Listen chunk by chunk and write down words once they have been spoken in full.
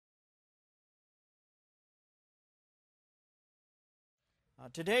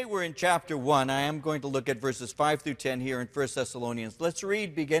Today we're in chapter 1. I am going to look at verses 5 through 10 here in 1 Thessalonians. Let's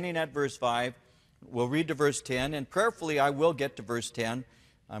read beginning at verse 5. We'll read to verse 10, and prayerfully I will get to verse 10.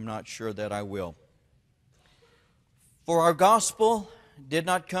 I'm not sure that I will. For our gospel did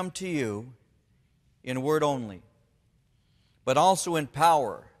not come to you in word only, but also in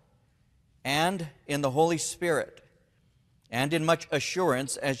power and in the Holy Spirit, and in much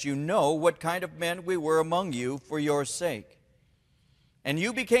assurance, as you know what kind of men we were among you for your sake. And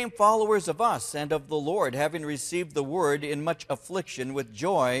you became followers of us and of the Lord, having received the word in much affliction with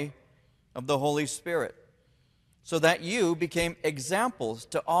joy of the Holy Spirit, so that you became examples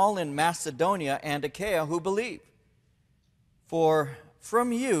to all in Macedonia and Achaia who believe. For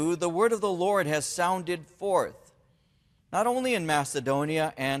from you the word of the Lord has sounded forth, not only in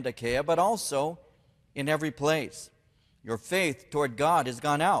Macedonia and Achaia, but also in every place. Your faith toward God has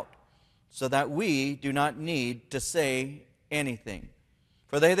gone out, so that we do not need to say anything.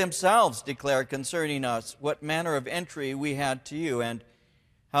 For they themselves declare concerning us what manner of entry we had to you, and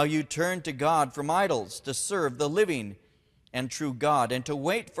how you turned to God from idols to serve the living and true God, and to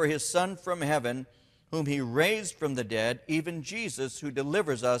wait for his Son from heaven, whom he raised from the dead, even Jesus, who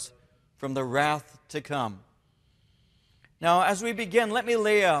delivers us from the wrath to come. Now, as we begin, let me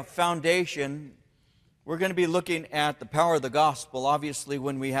lay a foundation. We're going to be looking at the power of the gospel. Obviously,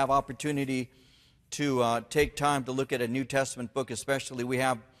 when we have opportunity to take time to look at a New Testament book especially, we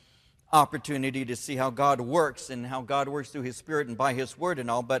have opportunity to see how God works and how God works through his Spirit and by his word and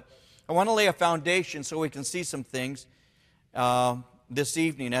all. But I want to lay a foundation so we can see some things this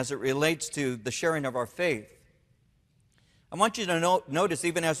evening as it relates to the sharing of our faith. I want you to notice,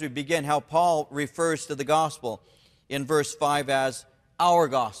 even as we begin, how Paul refers to the gospel in verse 5 as our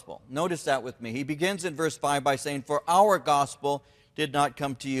gospel. Notice that with me. He begins in verse 5 by saying, for our gospel did not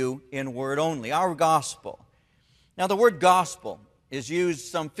come to you in word only. Our gospel. Now, the word gospel is used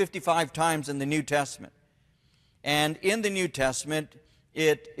some 55 times in the New Testament. And in the New Testament,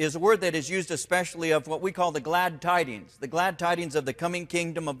 it is a word that is used especially of what we call the glad tidings of the coming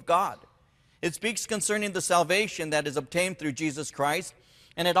kingdom of God. It speaks concerning the salvation that is obtained through Jesus Christ,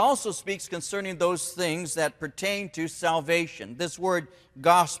 and it also speaks concerning those things that pertain to salvation. This word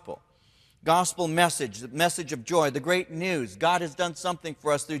gospel message, the message of joy, the great news. God has done something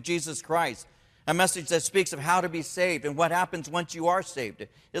for us through Jesus Christ. A message that speaks of how to be saved and what happens once you are saved.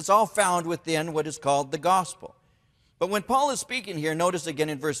 It's all found within what is called the gospel. But when Paul is speaking here, notice again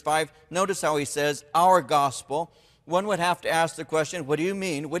in verse 5, notice how he says, our gospel. One would have to ask the question, what do you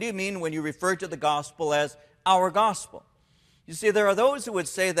mean? What do you mean when you refer to the gospel as our gospel? You see, there are those who would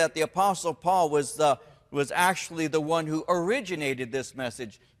say that the Apostle Paul was actually the one who originated this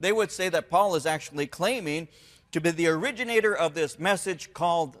message. They would say that Paul is actually claiming to be the originator of this message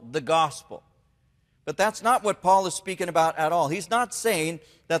called the gospel. But that's not what Paul is speaking about at all. He's not saying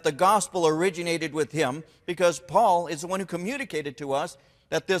that the gospel originated with him, because Paul is the one who communicated to us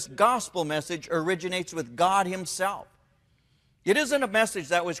that this gospel message originates with God himself. It isn't a message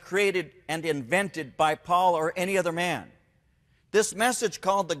that was created and invented by Paul or any other man. This message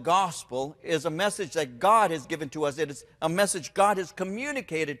called the gospel is a message that God has given to us. It is a message God has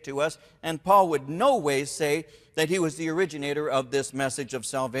communicated to us, and Paul would no way say that he was the originator of this message of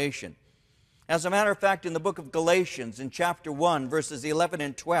salvation. As a matter of fact, in the book of Galatians, in chapter 1, verses 11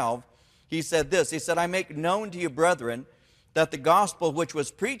 and 12, he said this. He said, I make known to you, brethren, that the gospel which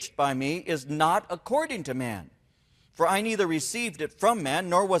was preached by me is not according to man. For I neither received it from man,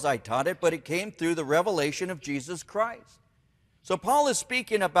 nor was I taught it, but it came through the revelation of Jesus Christ. So Paul is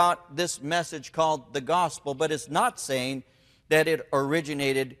speaking about this message called the gospel, but it's not saying that it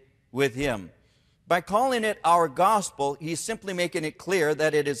originated with him. By calling it our gospel, he's simply making it clear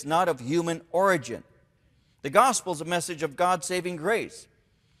that it is not of human origin. The gospel is a message of God's saving grace,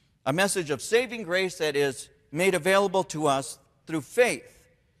 a message of saving grace that is made available to us through faith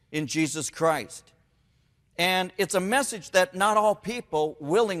in Jesus Christ. And it's a message that not all people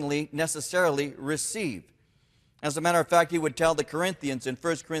willingly necessarily receive. As a matter of fact, he would tell the Corinthians in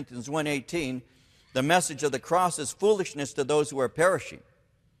 1 Corinthians 1:18, the message of the cross is foolishness to those who are perishing.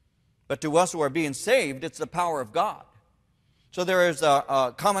 But to us who are being saved, it's the power of God. So there is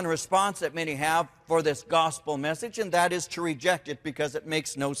a common response that many have for this gospel message, and that is to reject it because it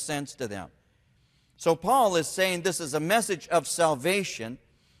makes no sense to them. So Paul is saying this is a message of salvation,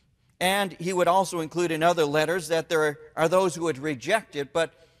 and he would also include in other letters that there are those who would reject it,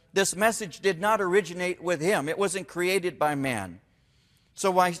 but this message did not originate with him. It wasn't created by man.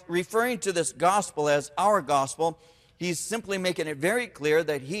 So by referring to this gospel as our gospel, he's simply making it very clear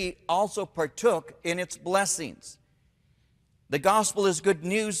that he also partook in its blessings. The gospel is good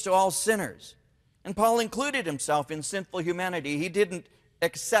news to all sinners. And Paul included himself in sinful humanity. He didn't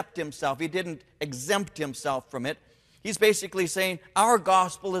accept himself. He didn't exempt himself from it. He's basically saying, our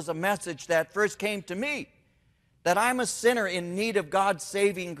gospel is a message that first came to me, that I'm a sinner in need of God's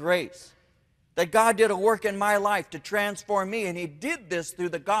saving grace, that God did a work in my life to transform me, and he did this through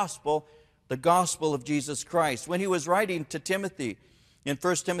the gospel of Jesus Christ. When he was writing to Timothy in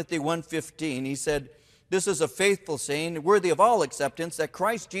 1 Timothy 1:15, he said, this is a faithful saying, worthy of all acceptance, that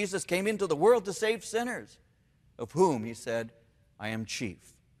Christ Jesus came into the world to save sinners, of whom, he said, I am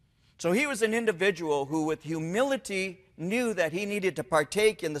chief. So he was an individual who with humility knew that he needed to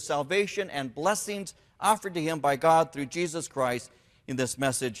partake in the salvation and blessings offered to him by God through Jesus Christ in this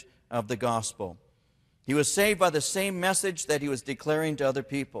message of the gospel. He was saved by the same message that he was declaring to other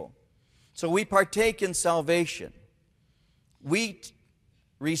people. So we partake in salvation. We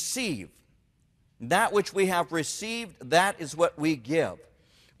receive. That which we have received, that is what we give.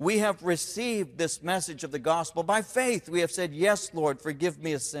 We have received this message of the gospel by faith. We have said, yes, Lord, forgive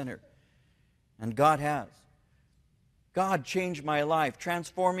me a sinner. And God has. God changed my life,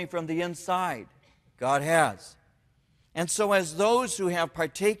 transformed me from the inside. God has. And so as those who have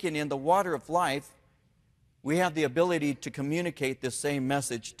partaken in the water of life, we have the ability to communicate this same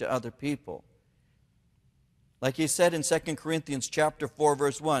message to other people. Like he said in 2 Corinthians chapter 4,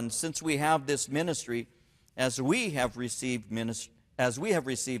 verse 1, since we have this ministry, as we have received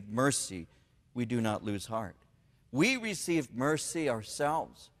mercy, we do not lose heart. We receive mercy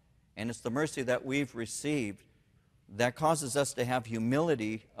ourselves, and it's the mercy that we've received that causes us to have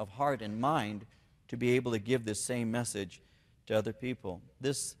humility of heart and mind to be able to give this same message to other people.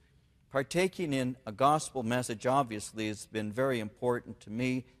 This partaking in a gospel message obviously has been very important to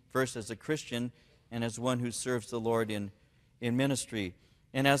me, first as a Christian and as one who serves the Lord in ministry.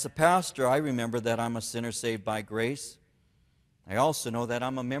 And as a pastor, I remember that I'm a sinner saved by grace. I also know that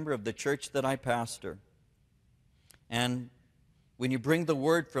I'm a member of the church that I pastor. And when you bring the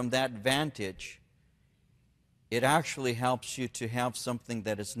word from that vantage, it actually helps you to have something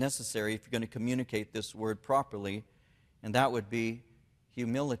that is necessary if you're going to communicate this word properly, and that would be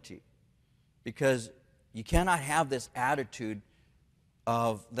humility. Because you cannot have this attitude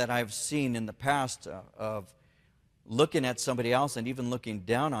that I've seen in the past of looking at somebody else and even looking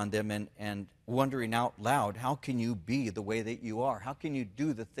down on them and wondering out loud, how can you be the way that you are? How can you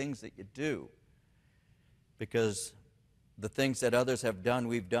do the things that you do? Because the things that others have done,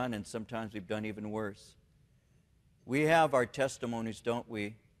 we've done, and sometimes we've done even worse. We have our testimonies, don't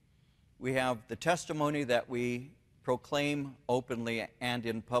we? We have the testimony that we proclaim openly and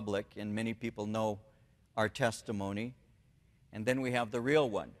in public, and many people know our testimony. And then we have the real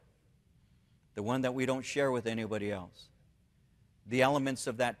one, the one that we don't share with anybody else. The elements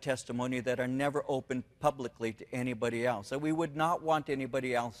of that testimony that are never opened publicly to anybody else, that we would not want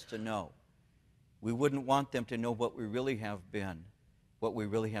anybody else to know. We wouldn't want them to know what we really have been, what we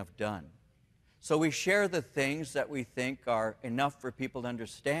really have done. So we share the things that we think are enough for people to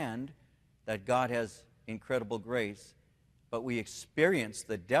understand that God has incredible grace, but we experience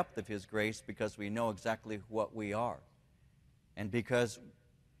the depth of His grace because we know exactly what we are. And because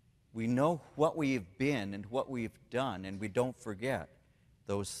we know what we've been and what we've done, and we don't forget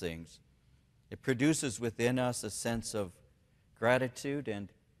those things. It produces within us a sense of gratitude, and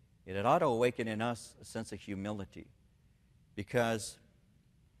it ought to awaken in us a sense of humility. Because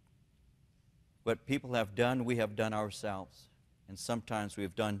what people have done, we have done ourselves. And sometimes we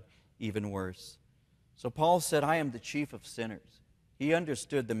have done even worse. So Paul said, I am the chief of sinners. He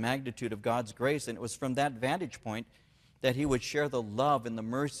understood the magnitude of God's grace, and it was from that vantage point that he would share the love and the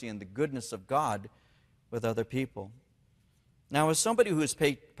mercy and the goodness of God with other people. Now, as somebody who has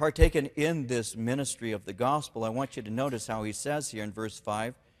partaken in this ministry of the gospel, I want you to notice how he says here in verse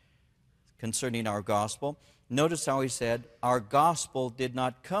 5 concerning our gospel. Notice how he said, our gospel did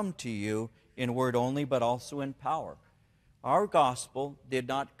not come to you in word only, but also in power. Our gospel did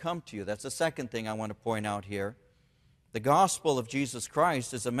not come to you. That's the second thing I want to point out here. The gospel of Jesus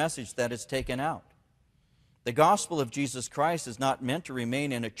Christ is a message that is taken out. The gospel of Jesus Christ is not meant to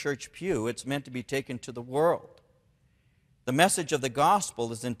remain in a church pew. It's meant to be taken to the world. The message of the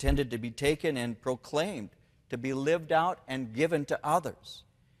gospel is intended to be taken and proclaimed, to be lived out and given to others.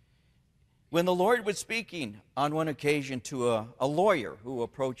 When the Lord was speaking on one occasion to a lawyer who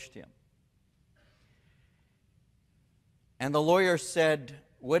approached him, and the lawyer said,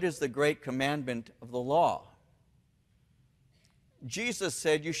 what is the great commandment of the law? Jesus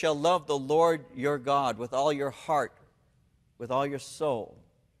said, you shall love the Lord your God with all your heart, with all your soul,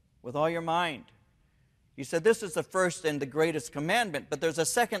 with all your mind. He said, this is the first and the greatest commandment, but there's a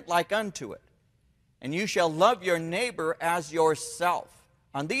second like unto it. And you shall love your neighbor as yourself.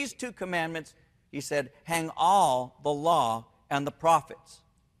 On these two commandments, he said, hang all the law and the prophets.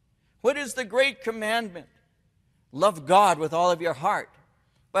 What is the great commandment? Love God with all of your heart.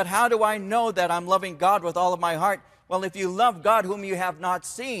 But how do I know that I'm loving God with all of my heart? Well, if you love God whom you have not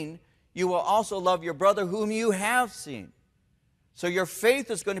seen, you will also love your brother whom you have seen. So your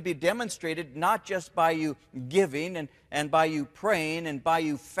faith is going to be demonstrated not just by you giving and by you praying and by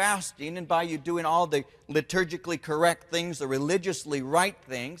you fasting and by you doing all the liturgically correct things, the religiously right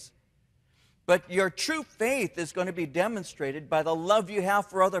things, but your true faith is going to be demonstrated by the love you have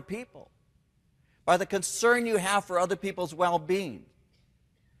for other people, by the concern you have for other people's well-being,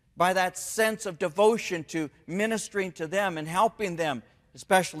 by that sense of devotion to ministering to them and helping them,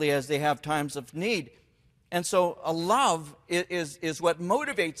 especially as they have times of need. And so a love is what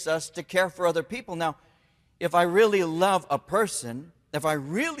motivates us to care for other people. Now, if I really love a person, then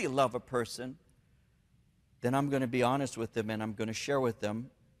I'm going to be honest with them, and I'm going to share with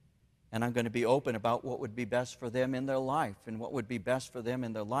them, and I'm going to be open about what would be best for them in their life. And what would be best for them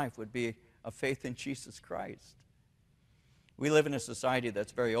in their life would be a faith in Jesus Christ. We live in a society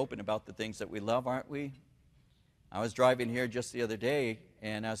that's very open about the things that we love, aren't we? I was driving here just the other day,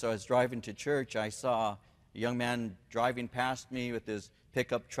 and as I was driving to church, I saw a young man driving past me with his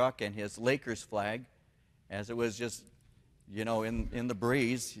pickup truck and his Lakers flag. As it was just, you know, in the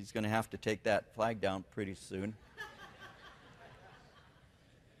breeze. He's going to have to take that flag down pretty soon.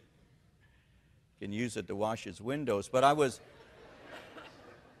 Can use it to wash his windows. But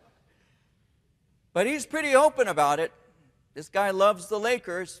he's pretty open about it. This guy loves the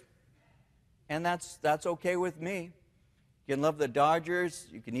Lakers, and that's okay with me. You can love the Dodgers.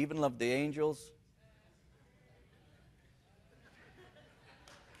 You can even love the Angels.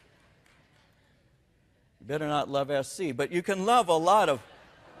 You better not love SC, but you can love a lot of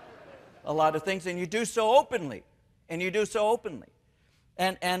things, and you do so openly. And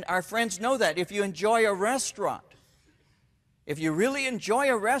our friends know that. If you enjoy a restaurant, if you really enjoy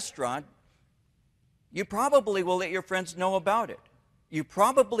a restaurant, you probably will let your friends know about it. You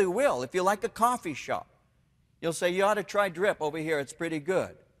probably will. If you like a coffee shop, you'll say, you ought to try Drip over here, it's pretty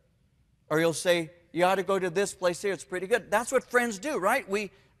good. Or you'll say, you ought to go to this place here, it's pretty good. That's what friends do, right? We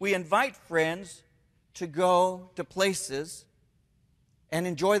invite friends to go to places and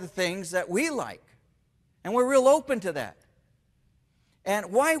enjoy the things that we like. And we're real open to that.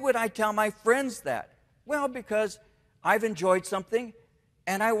 And why would I tell my friends that? Well, because I've enjoyed something,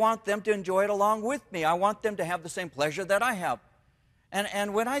 and I want them to enjoy it along with me. I want them to have the same pleasure that I have.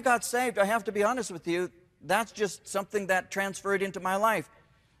 And when I got saved, I have to be honest with you, that's just something that transferred into my life.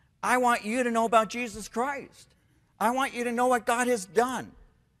 I want you to know about Jesus Christ. I want you to know what God has done.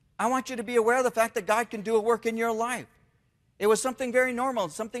 I want you to be aware of the fact that God can do a work in your life. It was something very normal,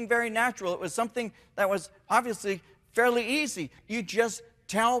 something very natural. It was something that was obviously fairly easy. You just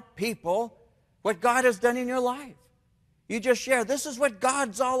tell people what God has done in your life. You just share, this is what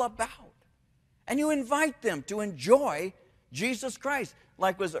God's all about. And you invite them to enjoy Jesus Christ.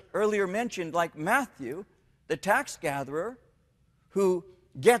 Like was earlier mentioned, like Matthew, the tax gatherer, who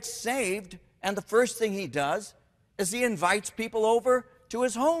gets saved, and the first thing he does is he invites people over to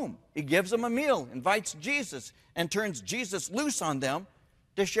his home. He gives them a meal, invites Jesus, and turns Jesus loose on them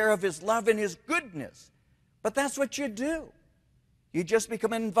to share of his love and his goodness. But that's what you do. You just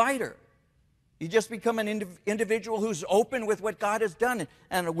become an inviter. You just become an individual who's open with what God has done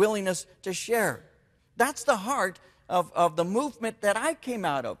and a willingness to share. That's the heart of the movement that I came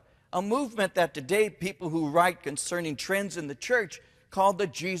out of. A movement that today people who write concerning trends in the church call the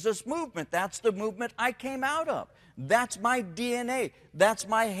Jesus movement. That's the movement I came out of. That's my DNA. That's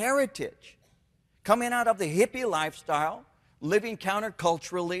my heritage. Coming out of the hippie lifestyle, living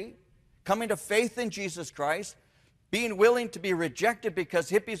counterculturally, coming to faith in Jesus Christ, being willing to be rejected because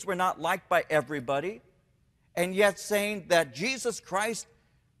hippies were not liked by everybody, and yet saying that Jesus Christ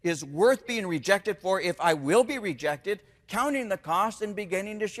is worth being rejected for if I will be rejected, counting the cost and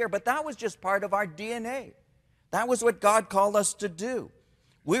beginning to share. But that was just part of our DNA. That was what God called us to do.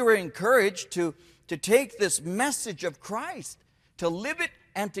 We were encouraged to take this message of Christ, to live it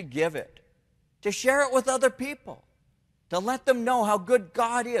and to give it, to share it with other people, to let them know how good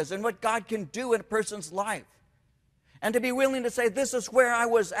God is and what God can do in a person's life, and to be willing to say, this is where I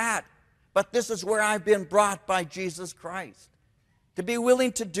was at, but this is where I've been brought by Jesus Christ. To be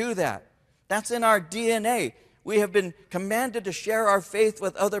willing to do that. That's in our DNA. We have been commanded to share our faith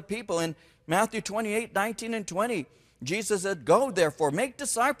with other people. In Matthew 28, 19 and 20, Jesus said, go therefore, make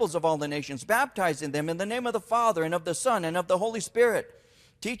disciples of all the nations, baptizing them in the name of the Father and of the Son and of the Holy Spirit,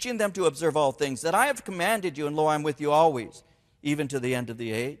 teaching them to observe all things that I have commanded you, and lo, I'm with you always, even to the end of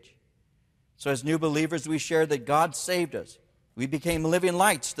the age. So as new believers, we share that God saved us. We became living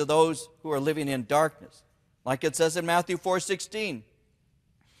lights to those who are living in darkness. Like it says in Matthew 4:16,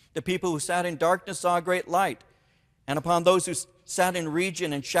 the people who sat in darkness saw a great light, and upon those who sat in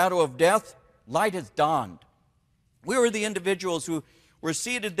region and shadow of death, light has dawned. We were the individuals who were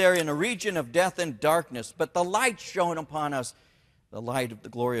seated there in a region of death and darkness, but the light shone upon us, the light of the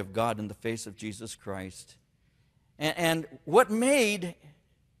glory of God in the face of Jesus Christ. And what made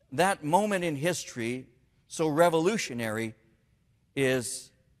that moment in history so revolutionary is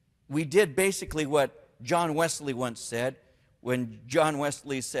we did basically what John Wesley once said, when John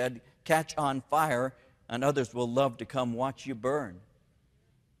Wesley said, "Catch on fire, and others will love to come watch you burn."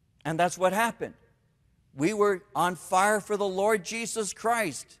 And that's what happened. We were on fire for the Lord Jesus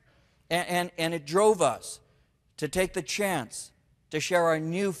Christ, and it drove us to take the chance to share our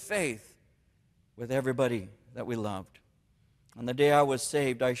new faith with everybody that we loved. On the day I was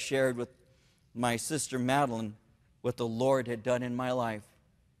saved, I shared with my sister Madeline what the Lord had done in my life,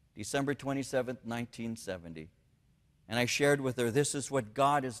 December 27th, 1970. And I shared with her, this is what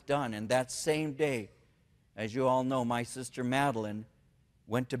God has done. And that same day, as you all know, my sister Madeline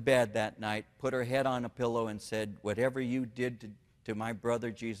went to bed that night, put her head on a pillow and said, whatever you did to my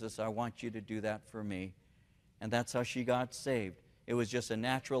brother Jesus, I want you to do that for me. And that's how she got saved. It was just a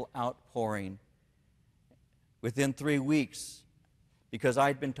natural outpouring. Within 3 weeks, because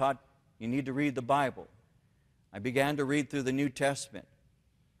I'd been taught you need to read the Bible, I began to read through the New Testament.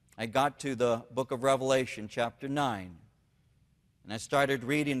 I got to the book of Revelation, chapter 9. And I started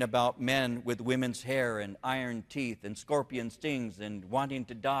reading about men with women's hair and iron teeth and scorpion stings and wanting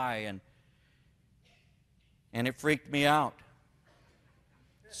to die. And it freaked me out.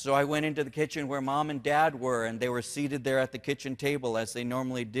 So I went into the kitchen where Mom and Dad were, and they were seated there at the kitchen table as they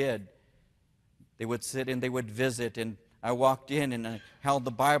normally did. They would sit and they would visit, and I walked in and I held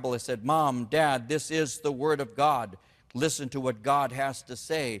the Bible. I said, Mom, Dad, this is the Word of God. Listen to what God has to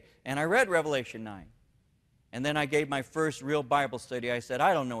say. And I read Revelation 9. And then I gave my first real Bible study. I said,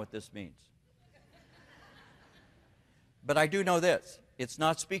 I don't know what this means. But I do know this. It's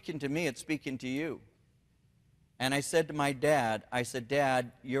not speaking to me, it's speaking to you. And I said to my dad, I said,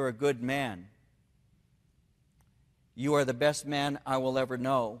 Dad, you're a good man. You are the best man I will ever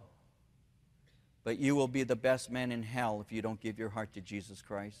know. But you will be the best man in hell if you don't give your heart to Jesus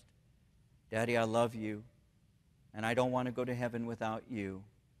Christ. Daddy, I love you. And I don't want to go to heaven without you.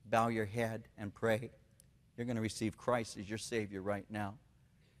 Bow your head and pray. You're going to receive Christ as your Savior right now.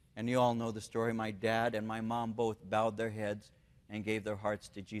 And you all know the story. My dad and my mom both bowed their heads and gave their hearts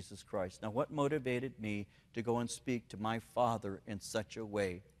to Jesus Christ. Now, what motivated me to go and speak to my father in such a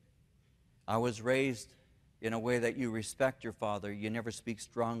way? I was raised in a way that you respect your father. You never speak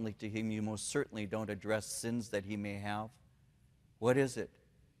strongly to him. You most certainly don't address sins that he may have. What is it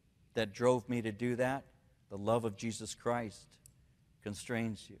that drove me to do that? The love of Jesus Christ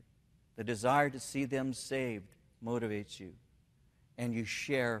constrains you. The desire to see them saved motivates you. And you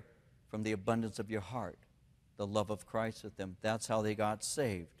share from the abundance of your heart the love of Christ with them. That's how they got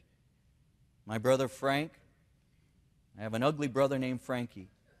saved. My brother Frank, I have an ugly brother named Frankie.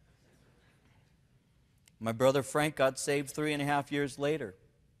 My brother Frank got saved 3.5 years later,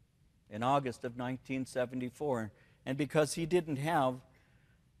 in August of 1974. And because he didn't have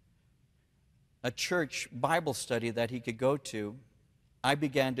a church Bible study that he could go to, I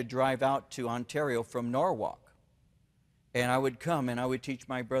began to drive out to Ontario from Norwalk. And I would come and I would teach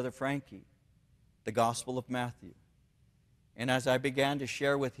my brother Frankie the Gospel of Matthew. And as I began to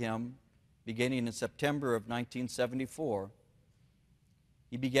share with him, beginning in September of 1974,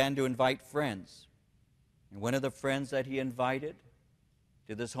 he began to invite friends. And one of the friends that he invited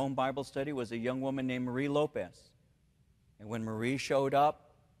to this home Bible study was a young woman named Marie Lopez. And when Marie showed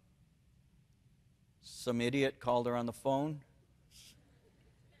up, some idiot called her on the phone.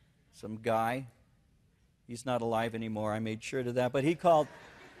 Some guy. He's not alive anymore. I made sure to that. But he called.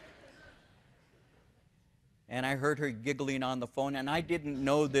 And I heard her giggling on the phone. And I didn't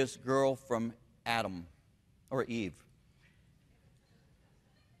know this girl from Adam or Eve.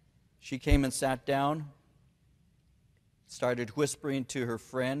 She came and sat down, started whispering to her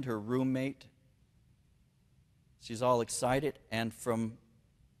friend, her roommate. She's all excited. And from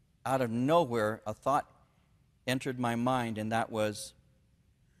out of nowhere, a thought entered my mind, and that was,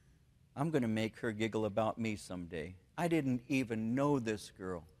 I'm going to make her giggle about me someday. I didn't even know this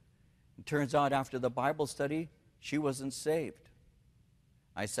girl. It turns out after the Bible study, she wasn't saved.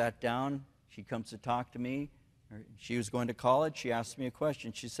 I sat down. She comes to talk to me. She was going to college. She asked me a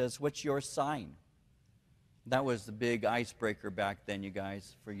question. She says, what's your sign? That was the big icebreaker back then, you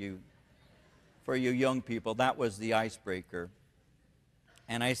guys, for you young people. That was the icebreaker.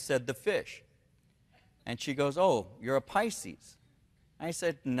 And I said, the fish. And she goes, oh, you're a Pisces. I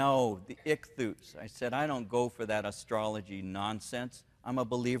said, no, the ichthus. I said, I don't go for that astrology nonsense. I'm a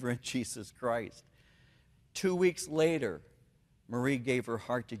believer in Jesus Christ. 2 weeks later, Marie gave her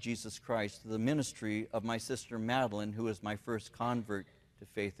heart to Jesus Christ through the ministry of my sister Madeline, who was my first convert to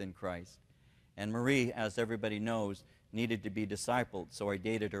faith in Christ. And Marie, as everybody knows, needed to be discipled, so I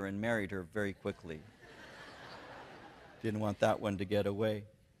dated her and married her very quickly. Didn't want that one to get away.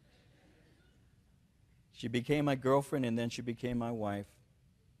 She became my girlfriend, and then she became my wife.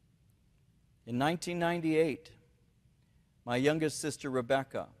 In 1998, my youngest sister,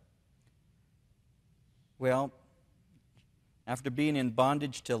 Rebecca, well, after being in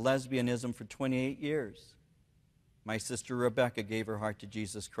bondage to lesbianism for 28 years, my sister Rebecca gave her heart to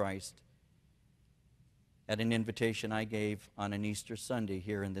Jesus Christ at an invitation I gave on an Easter Sunday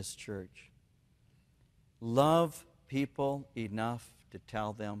here in this church. Love people enough to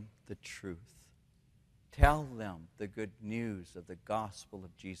tell them the truth. Tell them the good news of the gospel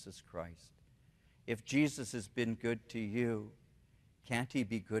of Jesus Christ. If Jesus has been good to you, can't he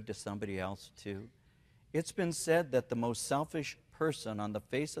be good to somebody else too? It's been said that the most selfish person on the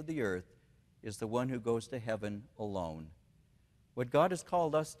face of the earth is the one who goes to heaven alone. What God has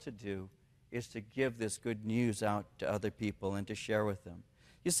called us to do is to give this good news out to other people and to share with them.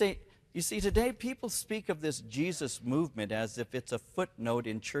 You see, today people speak of this Jesus movement as if it's a footnote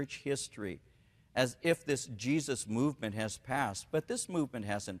in church history, as if this Jesus movement has passed. But this movement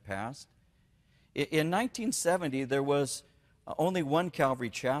hasn't passed. In 1970, there was only one Calvary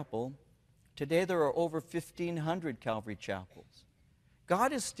chapel. Today, there are over 1,500 Calvary chapels.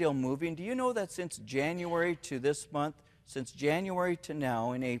 God is still moving. Do you know that since January to this month, since January to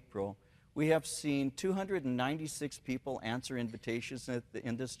now in April, we have seen 296 people answer invitations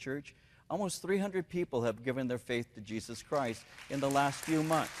in this church? Almost 300 people have given their faith to Jesus Christ in the last few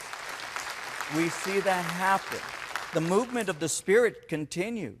months. We see that happen. The movement of the Spirit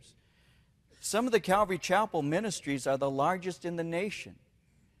continues. Some of the Calvary Chapel ministries are the largest in the nation.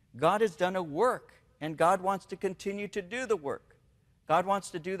 God has done a work, and God wants to continue to do the work. God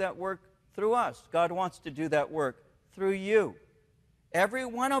wants to do that work through us. God wants to do that work through you. Every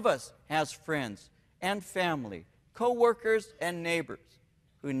one of us has friends and family, co-workers and neighbors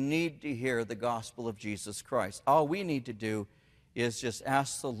who need to hear the gospel of Jesus Christ. All we need to do is just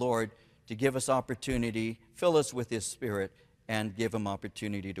ask the Lord to give us opportunity, fill us with His Spirit, and give Him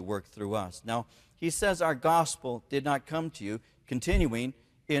opportunity to work through us. Now, He says our gospel did not come to you, continuing,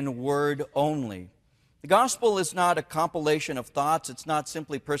 in word only. The gospel is not a compilation of thoughts. It's not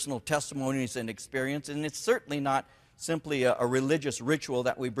simply personal testimonies and experience, and it's certainly not simply a religious ritual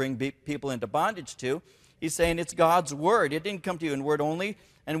that we bring people into bondage to. He's saying it's God's word. It didn't come to you in word only,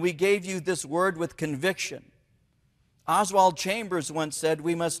 and we gave you this word with conviction. Oswald Chambers once said,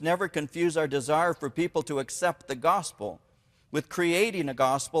 we must never confuse our desire for people to accept the gospel with creating a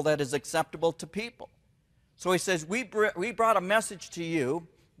gospel that is acceptable to people. So he says, we brought a message to you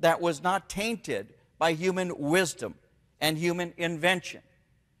that was not tainted by human wisdom and human invention.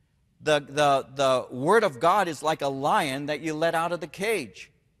 The Word of God is like a lion that you let out of the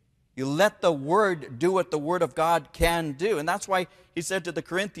cage. You let the Word do what the Word of God can do. And that's why he said to the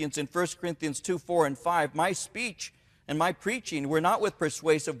Corinthians in 1 Corinthians 2, 4, and 5, my speech and my preaching were not with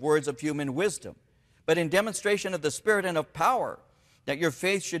persuasive words of human wisdom, but in demonstration of the Spirit and of power, that your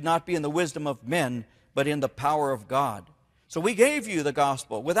faith should not be in the wisdom of men, but in the power of God. So we gave you the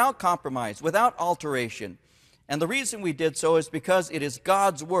gospel without compromise, without alteration. And the reason we did so is because it is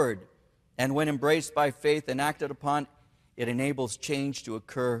God's word. And when embraced by faith and acted upon, it enables change to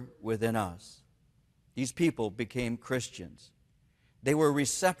occur within us. These people became Christians. They were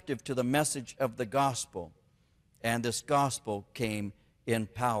receptive to the message of the gospel. And this gospel came in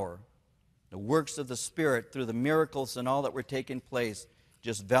power. The works of the Spirit through the miracles and all that were taking place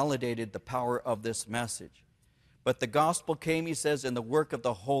just validated the power of this message. But the gospel came, he says, in the work of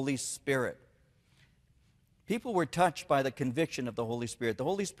the Holy Spirit. People were touched by the conviction of the Holy Spirit. The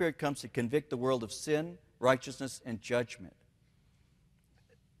Holy Spirit comes to convict the world of sin, righteousness, and judgment.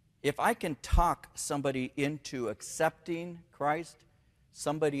 If I can talk somebody into accepting Christ,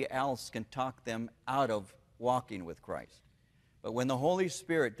 somebody else can talk them out of walking with Christ. But when the Holy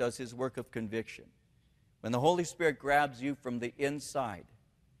Spirit does His work of conviction, when the Holy Spirit grabs you from the inside,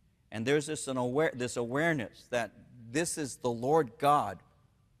 and there's this awareness that this is the Lord God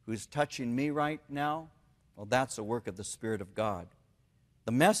who's touching me right now, well, that's the work of the Spirit of God.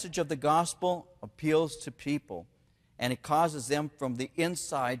 The message of the gospel appeals to people, and it causes them from the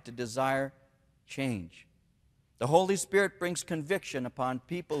inside to desire change. The Holy Spirit brings conviction upon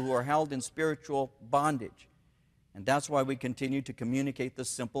people who are held in spiritual bondage. And that's why we continue to communicate the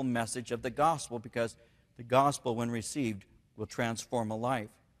simple message of the gospel, because the gospel, when received, will transform a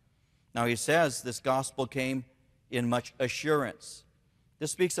life. Now he says this gospel came in much assurance.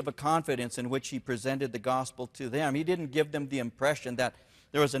 This speaks of a confidence in which he presented the gospel to them. He didn't give them the impression that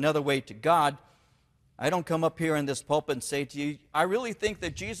there was another way to God. I don't come up here in this pulpit and say to you, I really think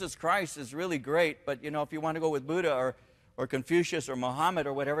that Jesus Christ is really great, but if you want to go with Buddha or Confucius or Muhammad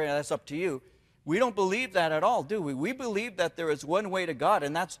or whatever, that's up to you. We don't believe that at all, do we? We believe that there is one way to God,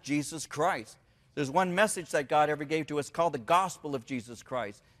 and that's Jesus Christ. There's one message that God ever gave to us called the gospel of Jesus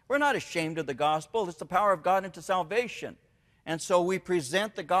Christ. We're not ashamed of the gospel. It's the power of God into salvation. And so we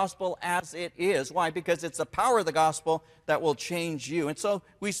present the gospel as it is. Why? Because it's the power of the gospel that will change you. And so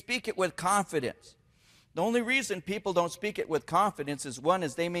we speak it with confidence. The only reason people don't speak it with confidence is, one,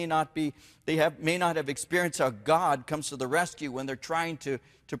 is they may not have experienced how God comes to the rescue when they're trying to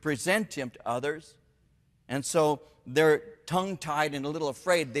present Him to others. And so they're tongue-tied and a little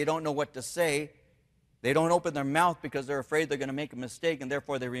afraid. They don't know what to say. They don't open their mouth because they're afraid they're going to make a mistake, and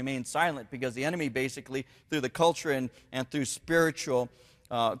therefore they remain silent, because the enemy basically, through the culture and through spiritual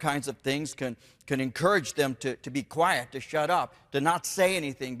kinds of things, can encourage them to be quiet, to shut up, to not say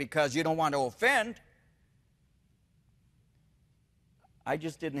anything because you don't want to offend. I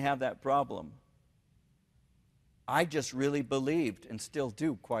just didn't have that problem. I just really believed, and still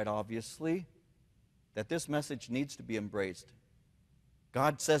do quite obviously, that this message needs to be embraced.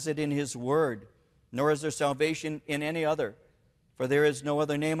 God says it in His Word. Nor is there salvation in any other, for there is no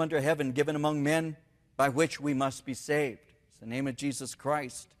other name under heaven given among men by which we must be saved. It's the name of Jesus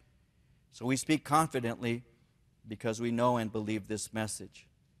Christ. So we speak confidently because we know and believe this message.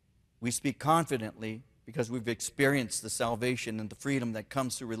 We speak confidently because we've experienced the salvation and the freedom that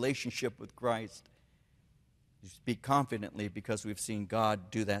comes through relationship with Christ. We speak confidently because we've seen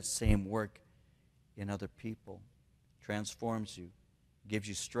God do that same work in other people. Transforms you, gives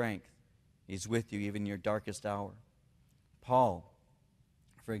you strength. He's with you even in your darkest hour. Paul,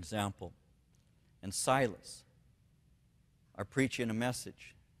 for example, and Silas are preaching a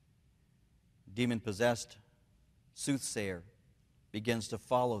message. Demon-possessed soothsayer begins to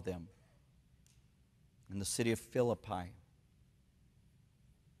follow them in the city of Philippi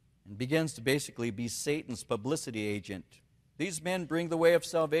and begins to basically be Satan's publicity agent. These men bring the way of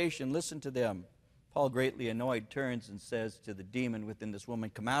salvation. Listen to them. Paul, greatly annoyed, turns and says to the demon within this woman,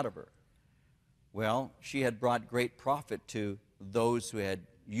 come out of her. Well, she had brought great profit to those who had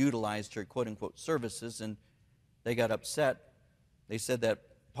utilized her quote-unquote services, and they got upset. They said that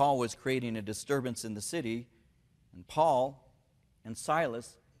Paul was creating a disturbance in the city, and Paul and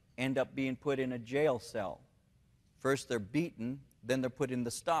Silas end up being put in a jail cell. First they're beaten, then they're put in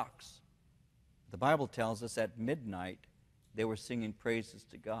the stocks. The Bible tells us at midnight they were singing praises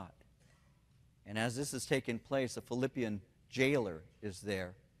to God. And as this is taking place, a Philippian jailer is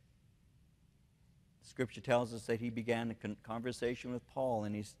there. Scripture tells us that he began a conversation with Paul,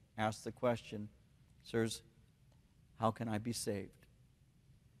 and he asked the question, sirs, how can I be saved?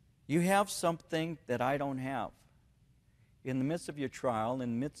 You have something that I don't have. In the midst of your trial,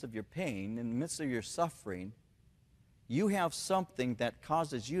 in the midst of your pain, in the midst of your suffering, you have something that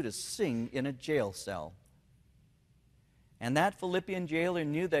causes you to sing in a jail cell. And that Philippian jailer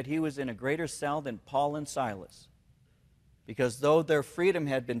knew that he was in a greater cell than Paul and Silas, because though their freedom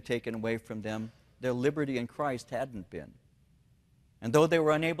had been taken away from them, their liberty in Christ hadn't been. And though they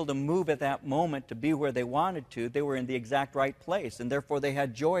were unable to move at that moment to be where they wanted to, they were in the exact right place. And therefore they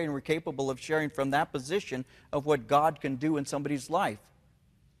had joy and were capable of sharing from that position of what God can do in somebody's life.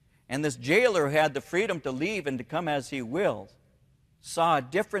 And this jailer who had the freedom to leave and to come as he willed saw a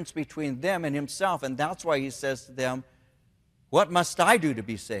difference between them and himself. And that's why he says to them, what must I do to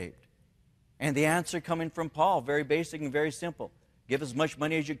be saved? And the answer coming from Paul, very basic and very simple. Give as much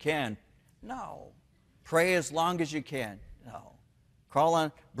money as you can. No. Pray as long as you can. No. Crawl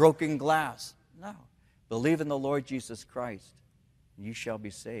on broken glass. No. Believe in the Lord Jesus Christ, and you shall be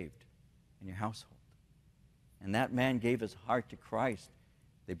saved in your household. And that man gave his heart to Christ.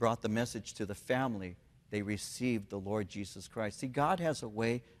 They brought the message to the family. They received the Lord Jesus Christ. See, God has a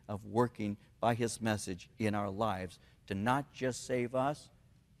way of working by His message in our lives to not just save us,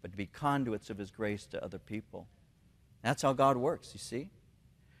 but to be conduits of His grace to other people. That's how God works, you see.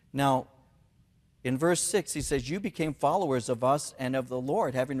 Now, in verse 6, he says, you became followers of us and of the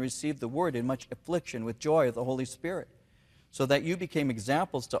Lord, having received the word in much affliction with joy of the Holy Spirit, so that you became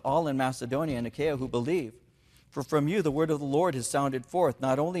examples to all in Macedonia and Achaia who believe. For from you the word of the Lord has sounded forth,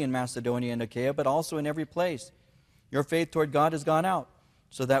 not only in Macedonia and Achaia, but also in every place. Your faith toward God has gone out,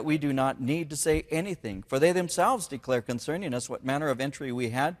 so that we do not need to say anything. For they themselves declare concerning us what manner of entry we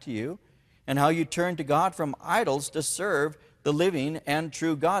had to you, and how you turned to God from idols to serve the living and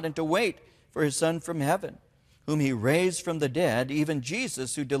true God, and to wait for His Son from heaven, whom he raised from the dead, even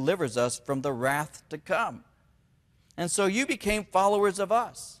Jesus, who delivers us from the wrath to come. And so you became followers of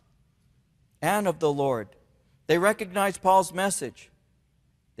us and of the Lord. They recognized Paul's message.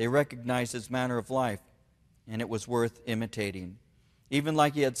 They recognized his manner of life, and it was worth imitating. Even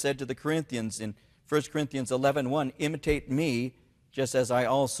like he had said to the Corinthians in 1 Corinthians 11:1, imitate me just as I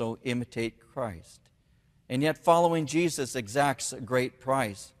also imitate Christ. And yet following Jesus exacts a great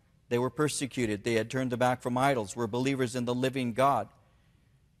price. They were persecuted. They had turned their back from idols, were believers in the living God.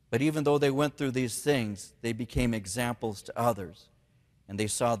 But even though they went through these things, they became examples to others, and they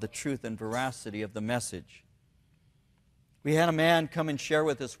saw the truth and veracity of the message. We had a man come and share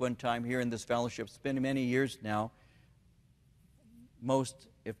with us one time here in this fellowship. It's been many years now. Most,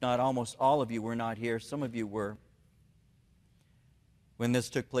 if not almost all of you were not here. Some of you were when this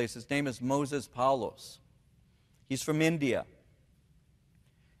took place. His name is Moses Paulos. He's from India.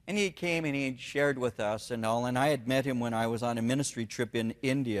 And he came and he shared with us and all. And I had met him when I was on a ministry trip in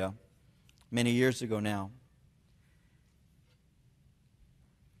India many years ago now.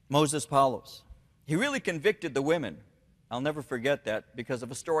 Moses Paulos. He really convicted the women. I'll never forget that because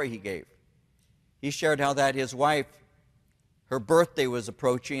of a story he gave. He shared how that his wife, her birthday was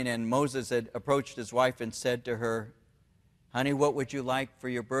approaching, and Moses had approached his wife and said to her, honey, what would you like for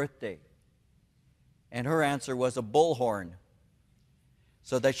your birthday? And her answer was a bullhorn,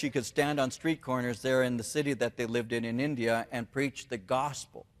 so that she could stand on street corners there in the city that they lived in India and preach the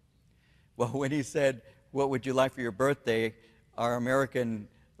gospel. Well, when he said, what would you like for your birthday, our American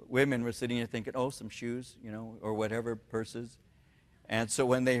women were sitting here thinking, oh, some shoes, or whatever, purses. And so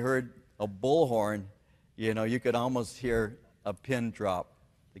when they heard a bullhorn, you could almost hear a pin drop.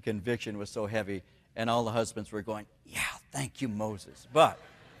 The conviction was so heavy. And all the husbands were going, yeah, thank you, Moses. But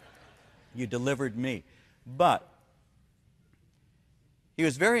you delivered me. But he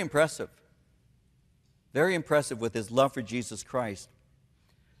was very impressive with his love for Jesus Christ.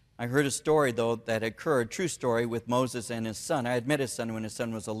 I heard a story, though, that occurred, true story, with Moses and his son. I had met his son when his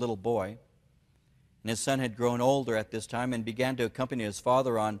son was a little boy. And his son had grown older at this time and began to accompany his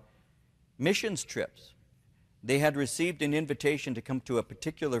father on missions trips. They had received an invitation to come to a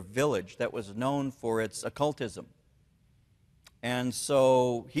particular village that was known for its occultism. And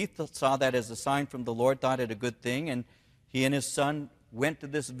so he saw that as a sign from the Lord, thought it a good thing, and he and his son went to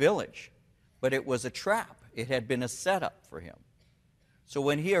this village. But it was a trap. It had been a setup for him. So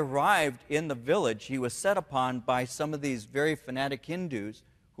when he arrived in the village, he was set upon by some of these very fanatic Hindus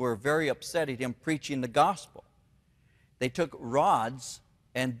who were very upset at him preaching the gospel. They took rods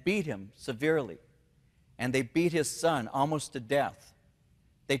and beat him severely. And they beat his son almost to death.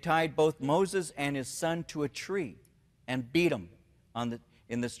 They tied both Moses and his son to a tree and beat him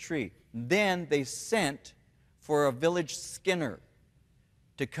in this tree. Then they sent for a village skinner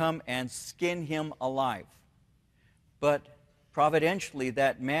to come and skin him alive. But providentially,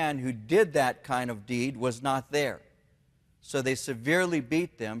 that man who did that kind of deed was not there. So they severely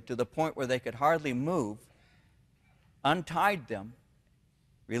beat them to the point where they could hardly move, untied them,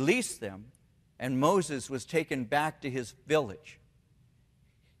 released them, and Moses was taken back to his village.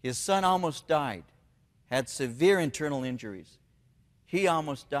 His son almost died, had severe internal injuries. He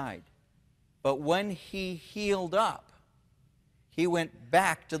almost died. But when he healed up, he went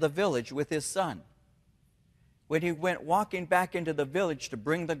back to the village with his son. When he went walking back into the village to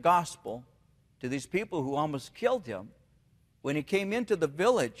bring the gospel to these people who almost killed him, when he came into the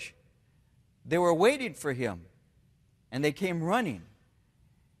village, they were waiting for him. And they came running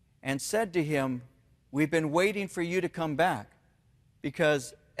and said to him, we've been waiting for you to come back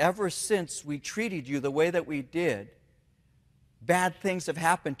because ever since we treated you the way that we did, bad things have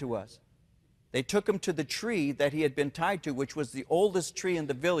happened to us. They took him to the tree that he had been tied to, which was the oldest tree in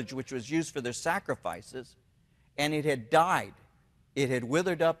the village, which was used for their sacrifices, and it had died. It had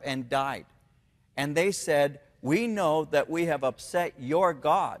withered up and died. And they said, we know that we have upset your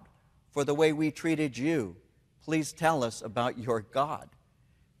God for the way we treated you. Please tell us about your God.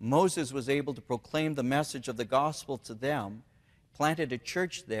 Moses was able to proclaim the message of the gospel to them, planted a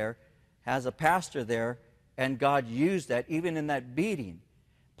church there, has a pastor there, and God used that even in that beating.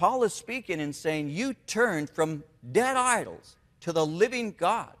 Paul is speaking and saying, you turned from dead idols to the living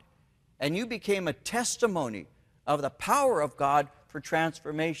God, and you became a testimony of the power of God for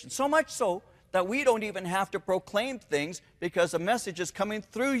transformation. So much so that we don't even have to proclaim things because the message is coming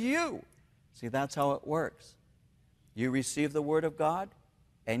through you. See, that's how it works. You receive the Word of God,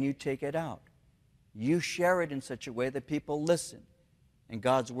 and you take it out. You share it in such a way that people listen, and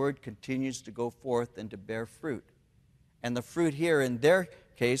God's Word continues to go forth and to bear fruit. And the fruit here in their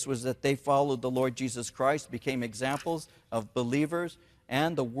case was that they followed the Lord Jesus Christ, became examples of believers,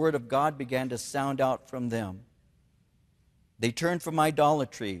 and the Word of God began to sound out from them. They turned from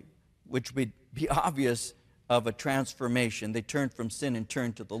idolatry, which would be obvious of a transformation. They turned from sin and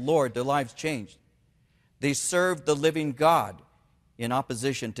turned to the Lord. Their lives changed. They served the living God in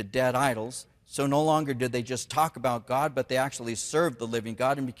opposition to dead idols. So no longer did they just talk about God, but they actually served the living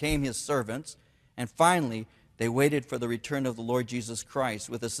God and became his servants. And finally, they waited for the return of the Lord Jesus Christ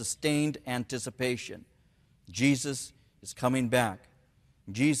with a sustained anticipation. Jesus is coming back.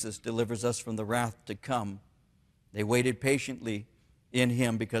 Jesus delivers us from the wrath to come. They waited patiently in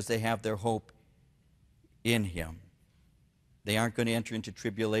him because they have their hope in him. They aren't going to enter into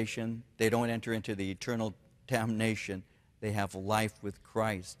tribulation. They don't enter into the eternal damnation. They have life with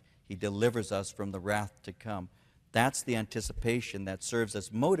Christ. He delivers us from the wrath to come. That's the anticipation that serves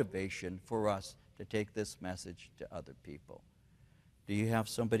as motivation for us to take this message to other people. Do you have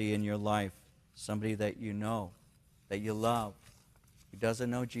somebody in your life, somebody that you know, that you love, who doesn't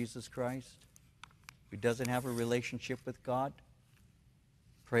know Jesus Christ, who doesn't have a relationship with God?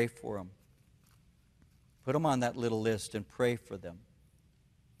 Pray for them. Put them on that little list and pray for them.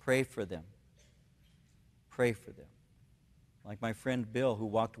 Pray for them. Pray for them. Like my friend Bill, who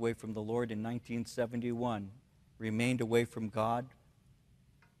walked away from the Lord in 1971, remained away from God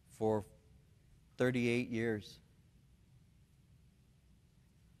for 38 years.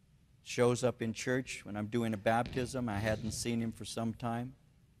 Shows up in church when I'm doing a baptism. I hadn't seen him for some time.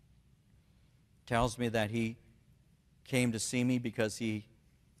 Tells me that he came to see me because he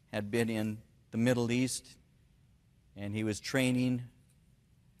had been in the Middle East and he was training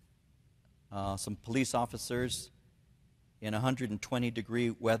some police officers in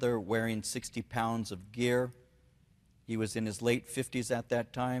 120-degree weather, wearing 60 pounds of gear. He was in his late 50s at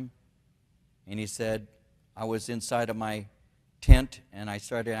that time. And he said, I was inside of my tent and I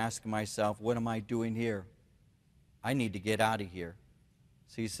started asking myself, what am I doing here? I need to get out of here.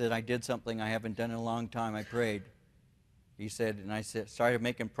 So he said, I did something I haven't done in a long time. I prayed. He said, and I started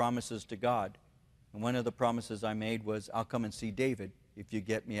making promises to God. And one of the promises I made was, I'll come and see David if you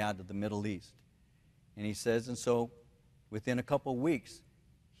get me out of the Middle East. And he says, and so within a couple of weeks,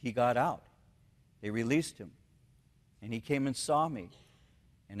 he got out. They released him. And he came and saw me.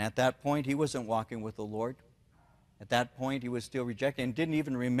 And at that point, he wasn't walking with the Lord. At that point, he was still rejected and didn't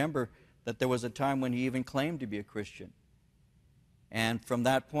even remember that there was a time when he even claimed to be a Christian. And from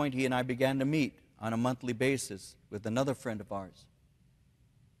that point, he and I began to meet on a monthly basis with another friend of ours.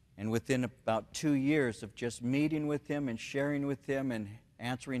 And within about 2 years of just meeting with him and sharing with him and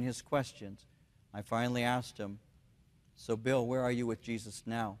answering his questions, I finally asked him, so Bill, where are you with Jesus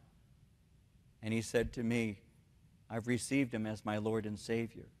now? And he said to me, I've received him as my Lord and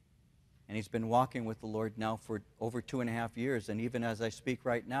Savior. And he's been walking with the Lord now for over 2.5 years. And even as I speak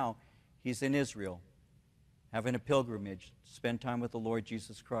right now, he's in Israel, having a pilgrimage to spend time with the Lord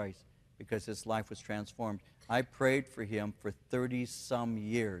Jesus Christ because his life was transformed. I prayed for him for 30-some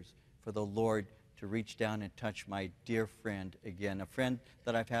years for the Lord to reach down and touch my dear friend again, a friend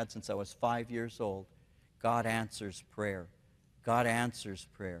that I've had since I was 5 years old. God answers prayer. God answers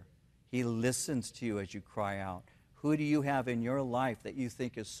prayer. He listens to you as you cry out. Who do you have in your life that you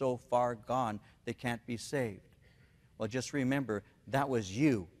think is so far gone they can't be saved? Well, just remember, that was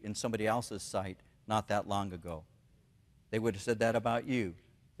you in somebody else's sight not that long ago. They would have said that about you.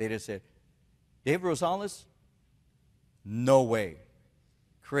 They'd have said, David Rosales? No way.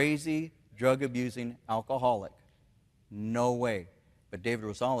 Crazy, drug-abusing alcoholic. No way. But David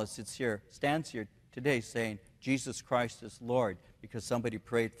Rosales stands here today saying, Jesus Christ is Lord, because somebody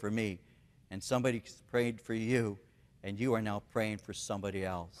prayed for me, and somebody prayed for you, and you are now praying for somebody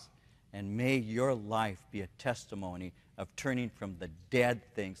else. And may your life be a testimony of turning from the dead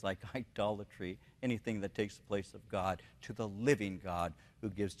things like idolatry, anything that takes the place of God, to the living God who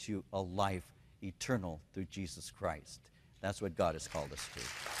gives you a life eternal through Jesus Christ. That's what God has called us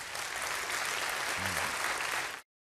to.